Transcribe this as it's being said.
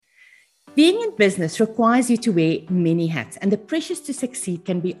Being in business requires you to wear many hats, and the pressures to succeed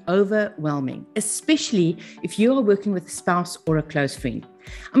can be overwhelming, especially if you are working with a spouse or a close friend.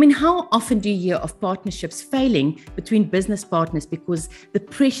 I mean, how often do you hear of partnerships failing between business partners because the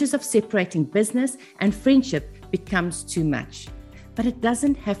pressures of separating business and friendship becomes too much? But it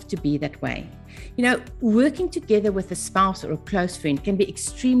doesn't have to be that way. You know, working together with a spouse or a close friend can be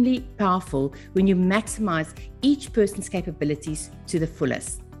extremely powerful when you maximize each person's capabilities to the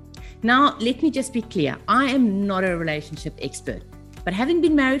fullest. Now, let me just be clear. I am not a relationship expert, but having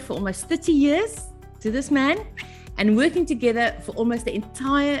been married for almost 30 years to this man and working together for almost the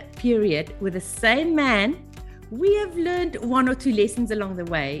entire period with the same man, we have learned one or two lessons along the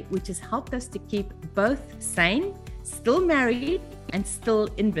way, which has helped us to keep both sane, still married, and still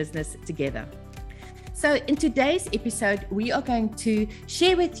in business together. So in today's episode, we are going to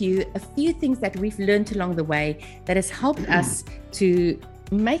share with you a few things that we've learned along the way that has helped us to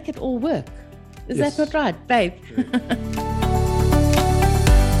make it all work. Is that not right, babe?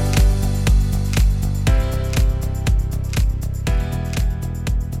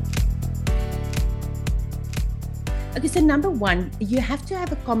 Okay, so number one, you have to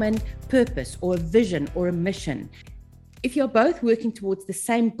have a common purpose or a vision or a mission. If you're both working towards the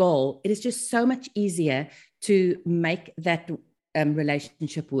same goal, it is just so much easier to make that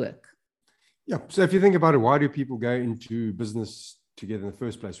relationship work. Yeah. So if you think about it, why do people go into business together in the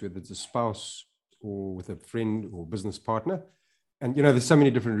first place, whether it's a spouse or with a friend or business partner? And, you know, there's so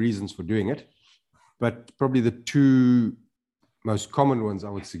many different reasons for doing it, but probably the two most common ones I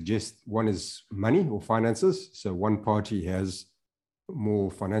would suggest, one is money or finances. So one party has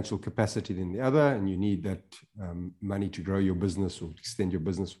more financial capacity than the other, and you need that money to grow your business or extend your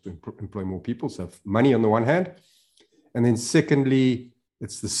business to employ more people. So money on the one hand. And then secondly,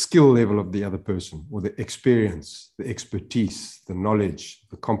 it's the skill level of the other person, or the experience, the expertise, the knowledge,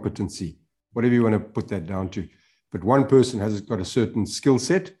 the competency, whatever you want to put that down to. But one person has got a certain skill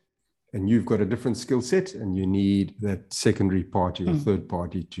set and you've got a different skill set, and you need that secondary party or third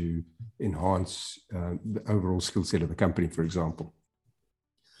party to enhance the overall skill set of the company, for example.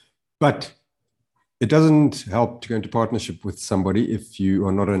 But it doesn't help to go into partnership with somebody if you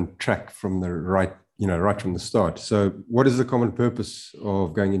are not on track from the right from the start. So what is the common purpose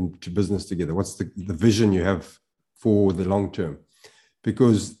of going into business together? What's the vision you have for the long term?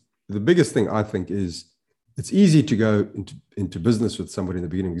 Because the biggest thing I think is it's easy to go into business with somebody in the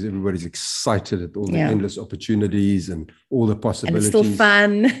beginning because everybody's excited at all the endless opportunities and all the possibilities. And it's still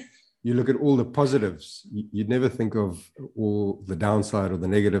fun. You look at all the positives. You'd never think of all the downside or the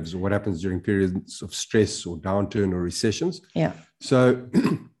negatives or what happens during periods of stress or downturn or recessions. Yeah. So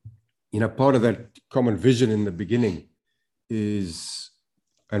you know, part of that common vision in the beginning is,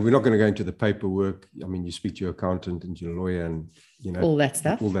 and we're not going to go into the paperwork. I mean, you speak to your accountant and your lawyer and, you know, all that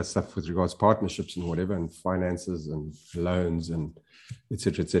stuff with regards to partnerships and whatever, and finances and loans and et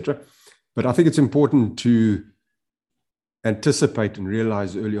cetera. But I think it's important to anticipate and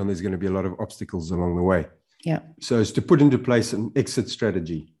realize early on there's going to be a lot of obstacles along the way. Yeah. So it's to put into place an exit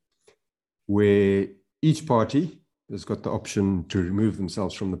strategy where each party has got the option to remove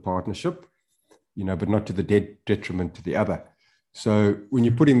themselves from the partnership, you know, but not to the detriment to the other. So when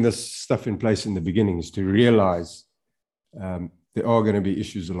you're putting this stuff in place in the beginning is to realize there are going to be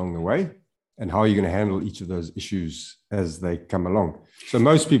issues along the way, and how are you going to handle each of those issues as they come along. So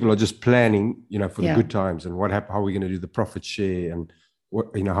most people are just planning, you know, for the good times and how are we going to do the profit share and what,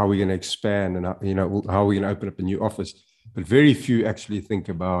 you know, how are we going to expand and, you know, how are we going to open up a new office. But very few actually think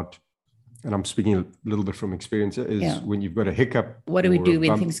about, and I'm speaking a little bit from experience, is when you've got a hiccup. What do we do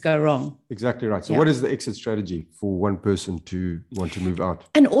when things go wrong? Exactly right. So what is the exit strategy for one person to want to move out?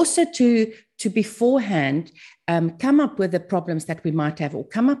 And also to beforehand come up with the problems that we might have, or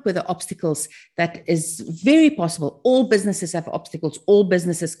come up with the obstacles that is very possible. All businesses have obstacles. All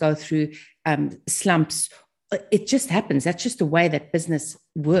businesses go through slumps. It just happens. That's just the way that business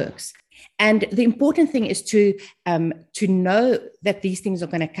works. And the important thing is to know that these things are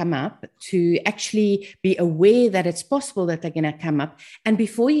going to come up, to actually be aware that it's possible that they're going to come up. And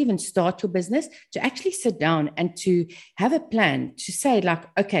before you even start your business, to actually sit down and to have a plan, to say like,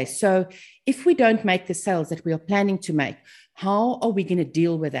 okay, so if we don't make the sales that we are planning to make, how are we going to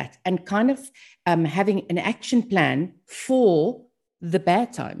deal with that? And kind of having an action plan for the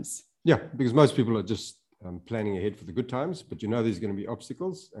bad times. Yeah, because most people are just planning ahead for the good times, but you know there's going to be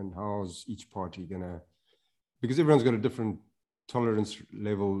obstacles, and how's each party going to, because everyone's got a different tolerance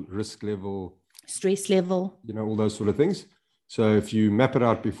level, risk level, stress level, you know, all those sort of things. So if you map it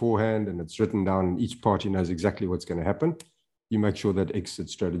out beforehand and it's written down and each party knows exactly what's going to happen, you make sure that exit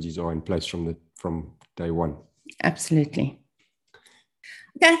strategies are in place from day one. Absolutely.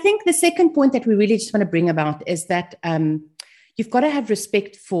 Okay, I think the second point that we really just want to bring about is that you've got to have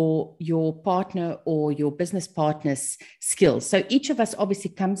respect for your partner or your business partner's skills. So each of us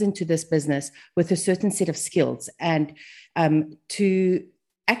obviously comes into this business with a certain set of skills, and to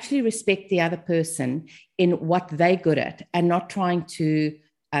actually respect the other person in what they're good at, and not trying to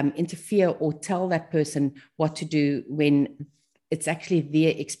interfere or tell that person what to do when it's actually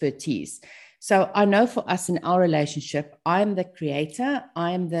their expertise. So I know for us in our relationship, I'm the creator,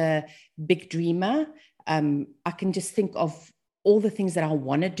 I'm the big dreamer. I can just think of all the things that I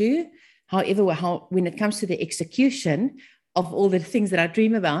want to do. However, when it comes to the execution of all the things that I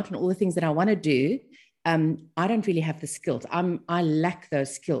dream about and all the things that I want to do, I don't really have the skills. I lack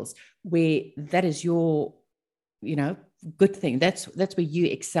those skills. Where that is your, good thing. That's where you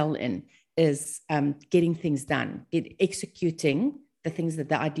excel in, is getting things done, executing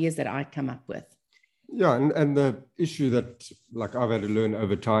the ideas that I come up with. Yeah, and the issue that, like, I've had to learn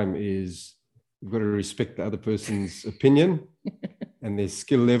over time is you've got to respect the other person's opinion and their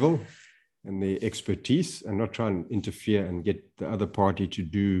skill level and their expertise, and not try and interfere and get the other party to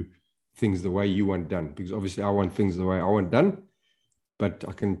do things the way you want done. Because obviously I want things the way I want done, but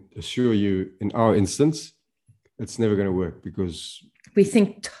I can assure you, in our instance, it's never going to work, because we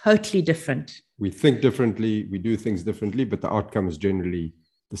think totally different. We think differently, we do things differently, but the outcome is generally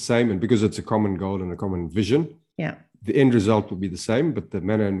the same. And because it's a common goal and a common vision, the end result will be the same, but the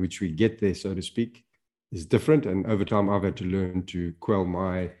manner in which we get there, so to speak, is different. And over time, I've had to learn to quell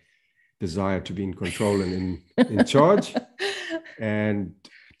my desire to be in control and in charge. And,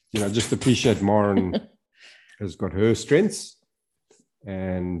 just appreciate Maren has got her strengths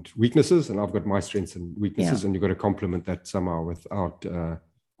and weaknesses, and I've got my strengths and weaknesses, and you've got to complement that somehow without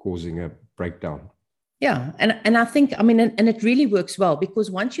causing a breakdown. Yeah. And I think, and it really works well, because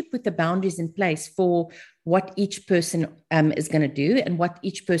once you put the boundaries in place for what each person is going to do and what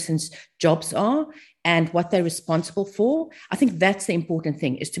each person's jobs are and what they're responsible for, I think that's the important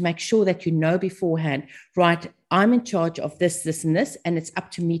thing, is to make sure that you know beforehand, right, I'm in charge of this, this, and this, and it's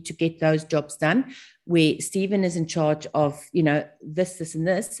up to me to get those jobs done, where Stephen is in charge of, this, this, and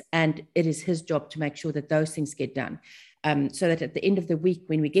this, and it is his job to make sure that those things get done. So that at the end of the week,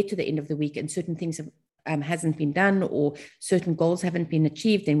 when we get to the end of the week and certain things hasn't been done or certain goals haven't been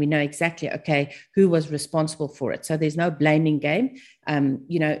achieved, then we know exactly, okay, who was responsible for it. So there's no blaming game.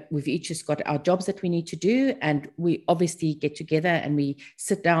 We've each just got our jobs that we need to do, and we obviously get together and we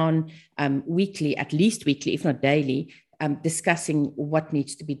sit down weekly, at least weekly, if not daily, discussing what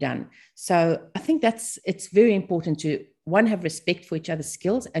needs to be done. So I think it's very important to, one, have respect for each other's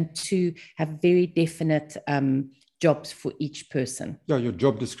skills, and two, have very definite jobs for each person. Yeah, your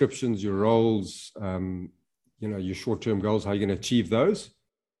job descriptions, your roles, your short-term goals, how you're going to achieve those,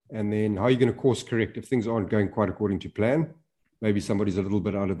 and then how you're going to course correct if things aren't going quite according to plan. Maybe somebody's a little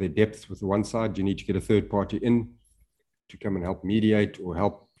bit out of their depth with the one side. You need to get a third party in to come and help mediate or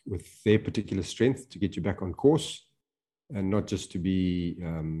help with their particular strength to get you back on course, and not just to be,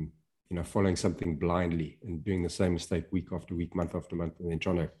 following something blindly and doing the same mistake week after week, month after month, and then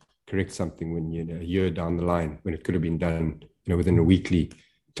trying to correct something when you're a year down the line, when it could have been done, within a weekly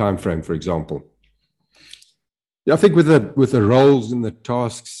time frame, for example. Yeah, I think with the roles and the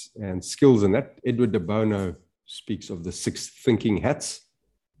tasks and skills in that, Edward de Bono speaks of the 6 thinking hats.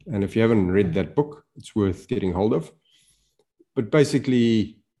 And if you haven't read that book, it's worth getting hold of. But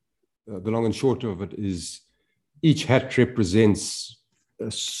basically, the long and short of it is, each hat represents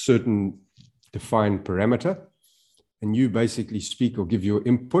a certain defined parameter, and you basically speak or give your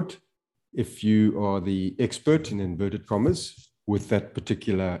input if you are the expert, in inverted commas, with that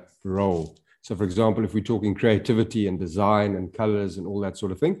particular role. So, for example, if we're talking creativity and design and colors and all that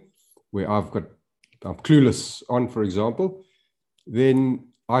sort of thing, where I'm clueless on, for example, then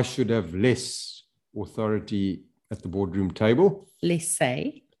I should have less authority at the boardroom table. Less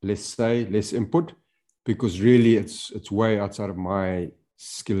input, because really it's way outside of my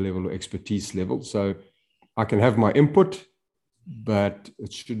skill level or expertise level. So I can have my input, but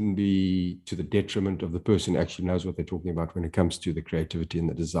it shouldn't be to the detriment of the person who actually knows what they're talking about when it comes to the creativity and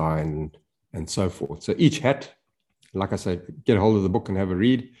the design and so forth. So each hat, like I say, get a hold of the book and have a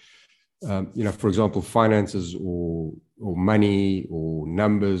read. For example, finances or money or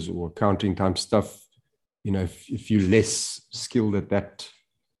numbers or accounting type stuff, if you're less skilled at that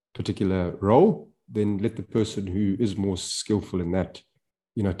particular role, then let the person who is more skillful in that,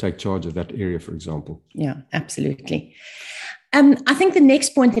 take charge of that area, for example. Yeah, absolutely. I think the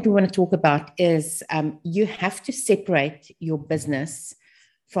next point that we want to talk about is you have to separate your business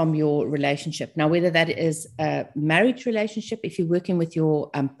from your relationship. Now, whether that is a marriage relationship, if you're working with your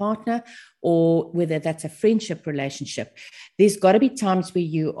partner, or whether that's a friendship relationship. There's got to be times where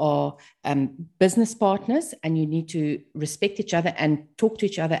you are business partners and you need to respect each other and talk to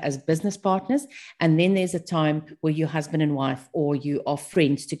each other as business partners. And then there's a time where you're husband and wife, or you are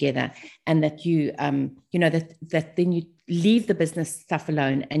friends together, and that you, that then you leave the business stuff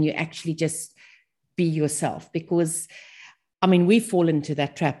alone and you actually just be yourself. Because, I mean, we fall into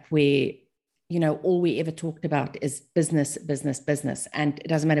that trap where, all we ever talked about is business, business, business. And it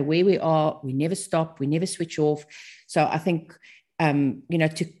doesn't matter where we are, we never stop, we never switch off. So I think,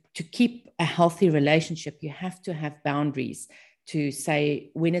 to keep a healthy relationship, you have to have boundaries to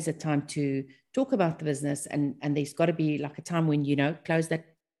say, when is it time to talk about the business? And there's got to be like a time when, close that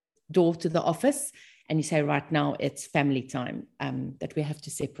door to the office and you say, right now it's family time, that we have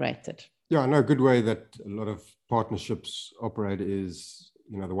to separate it. Yeah, no, good way that a lot of partnerships operate is,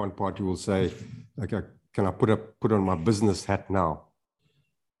 the one party will say, okay, can I put on my business hat now?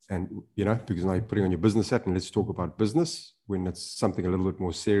 And, because now you're putting on your business hat and let's talk about business. When it's something a little bit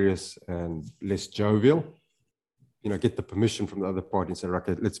more serious and less jovial, get the permission from the other party and say,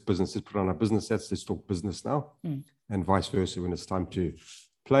 okay, let's put on our business hats, let's talk business now. And vice versa. When it's time to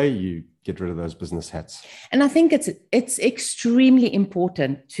play, you get rid of those business hats. And I think it's extremely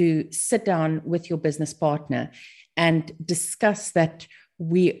important to sit down with your business partner and discuss that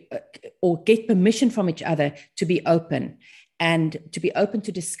or get permission from each other to be open, and to be open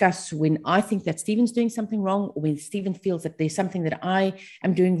to discuss when I think that Stephen's doing something wrong, or when Stephen feels that there's something that I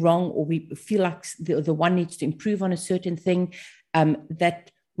am doing wrong, or we feel like the one needs to improve on a certain thing,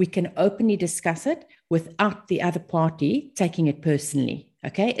 that we can openly discuss it without the other party taking it personally.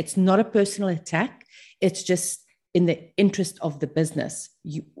 Okay. It's not a personal attack. It's just in the interest of the business.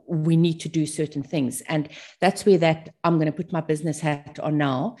 We need to do certain things. And that's where that I'm going to put my business hat on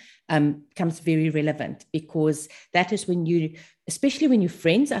now comes very relevant, because that is when especially when you're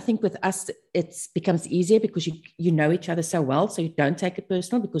friends, I think with us, it becomes easier because you know each other so well. So you don't take it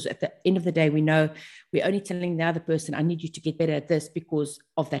personal, because at the end of the day, we know we're only telling the other person, I need you to get better at this because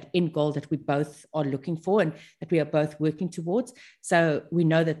of that end goal that we both are looking for and that we are both working towards. So we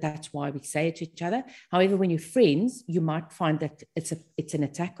know that that's why we say it to each other. However, when you're friends, you might find that it's an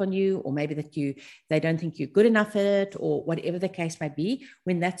attack on you, or maybe that they don't think you're good enough at it, or whatever the case may be,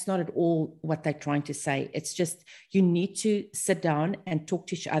 when that's not at all what they're trying to say. It's just, you need to sit down and talk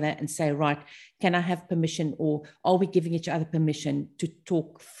to each other and say, right, can I have permission, or are we giving each other permission to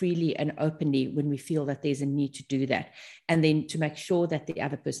talk freely and openly when we feel that there's a need to do that? And then to make sure that the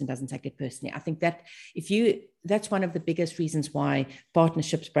other person doesn't take it personally. I think that that's one of the biggest reasons why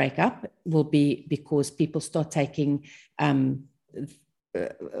partnerships break up, will be because people start taking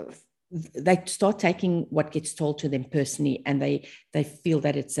they start taking what gets told to them personally, and they feel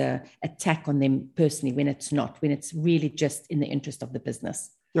that it's an attack on them personally, when it's not, when it's really just in the interest of the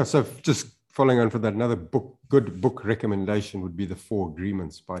business. Yeah, so just following on from that, another good book recommendation would be The Four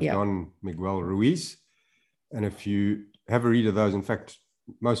Agreements by Don Miguel Ruiz. And if you have a read of those, in fact,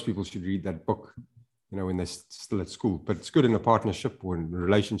 most people should read that book, when they're still at school. But it's good in a partnership or in a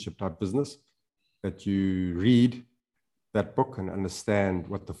relationship type business that you read that book and understand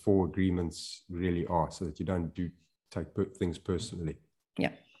what the four agreements really are, so that you don't take things personally.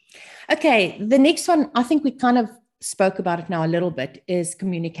 Yeah. Okay. The next one, I think we kind of spoke about it now a little bit, is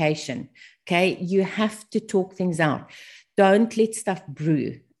communication. Okay. You have to talk things out. Don't let stuff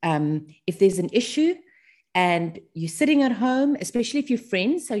brew. If there's an issue and you're sitting at home, especially if you're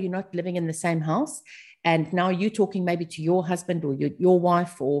friends, so you're not living in the same house, and now you're talking maybe to your husband or your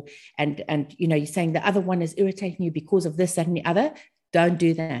wife, and you're saying the other one is irritating you because of this, that, and the other. Don't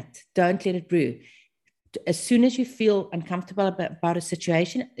do that. Don't let it brew. As soon as you feel uncomfortable about a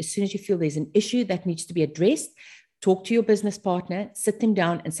situation, as soon as you feel there's an issue that needs to be addressed, talk to your business partner, sit them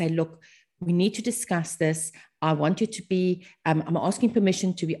down and say, look, we need to discuss this. I want you to be, I'm asking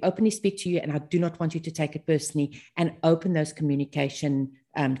permission to be openly speak to you, and I do not want you to take it personally, and open those communication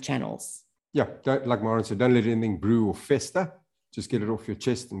channels. Yeah, like Maren said, don't let anything brew or fester. Just get it off your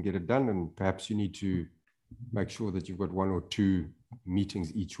chest and get it done. And perhaps you need to make sure that you've got 1 or 2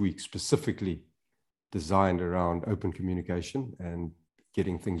 meetings each week specifically designed around open communication and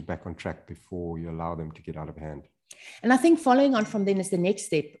getting things back on track before you allow them to get out of hand. And I think following on from then is the next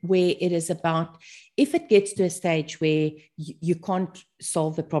step, where it is about, if it gets to a stage where you can't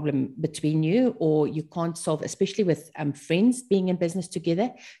solve the problem between you, or you can't solve, especially with friends being in business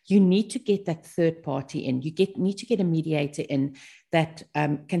together, you need to get that third party in. You need to get a mediator in that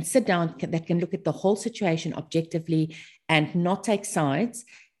can sit down, that can look at the whole situation objectively and not take sides,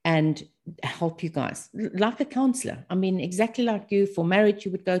 and help you guys like a counselor. I mean, exactly like you, for marriage,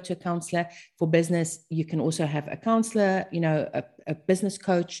 you would go to a counselor. For business, you can also have a counselor, a business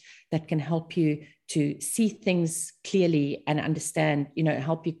coach that can help you to see things clearly and understand,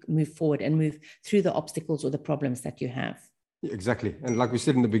 help you move forward and move through the obstacles or the problems that you have. Exactly. And like we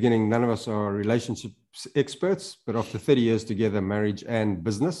said in the beginning, none of us are relationships experts, but after 30 years together, marriage and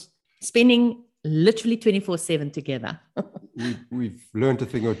business, spending literally 24/7 together, we've learned a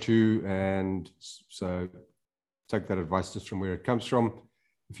thing or two. And so take that advice just from where it comes from.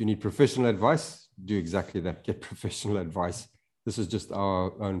 If you need professional advice, do exactly that. Get professional advice. This is just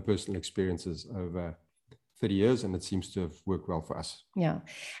our own personal experiences over 30 years, and it seems to have worked well for us. Yeah.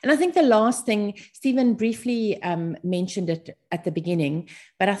 And I think the last thing, Stephen briefly mentioned it at the beginning,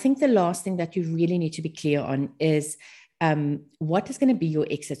 but I think the last thing that you really need to be clear on is what is going to be your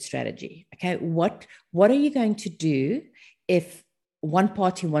exit strategy? Okay. What are you going to do if one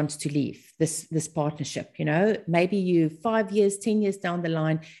party wants to leave this partnership? Maybe you 5 years, 10 years down the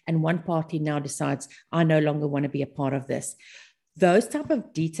line, and one party now decides, I no longer want to be a part of this. Those type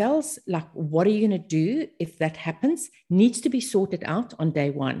of details, like what are you going to do if that happens, needs to be sorted out on day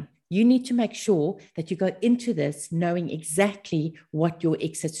one. You need to make sure that you go into this knowing exactly what your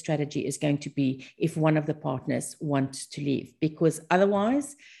exit strategy is going to be if one of the partners wants to leave, because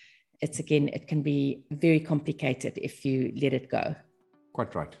otherwise it can be very complicated if you let it go.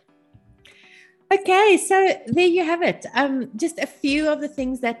 Quite right. Okay, so there you have it. Just a few of the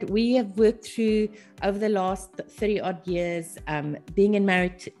things that we have worked through over the last 30 odd years, being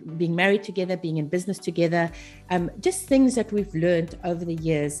married together, being in business together, just things that we've learned over the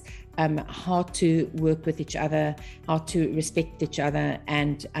years, how to work with each other, how to respect each other,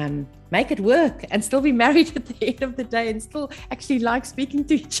 and make it work and still be married at the end of the day and still actually like speaking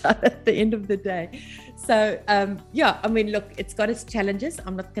to each other at the end of the day. So, look, it's got its challenges.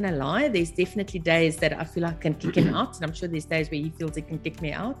 I'm not going to lie. There's definitely days that I feel I can kick him out. And I'm sure there's days where he feels he can kick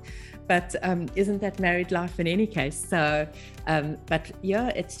me out. But isn't that married life in any case? So,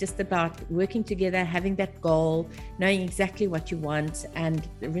 it's just about working together, having that goal, knowing exactly what you want, and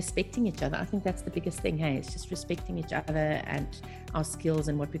respecting each other. I think that's the biggest thing, hey? It's just respecting each other and our skills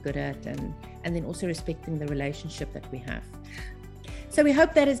and what we're good at, and then also respecting the relationship that we have. So we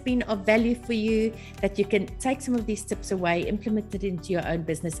hope that has been of value for you, that you can take some of these tips away, implement it into your own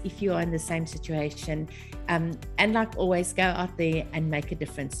business if you are in the same situation. And like always, go out there and make a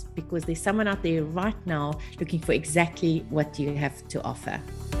difference, because there's someone out there right now looking for exactly what you have to offer.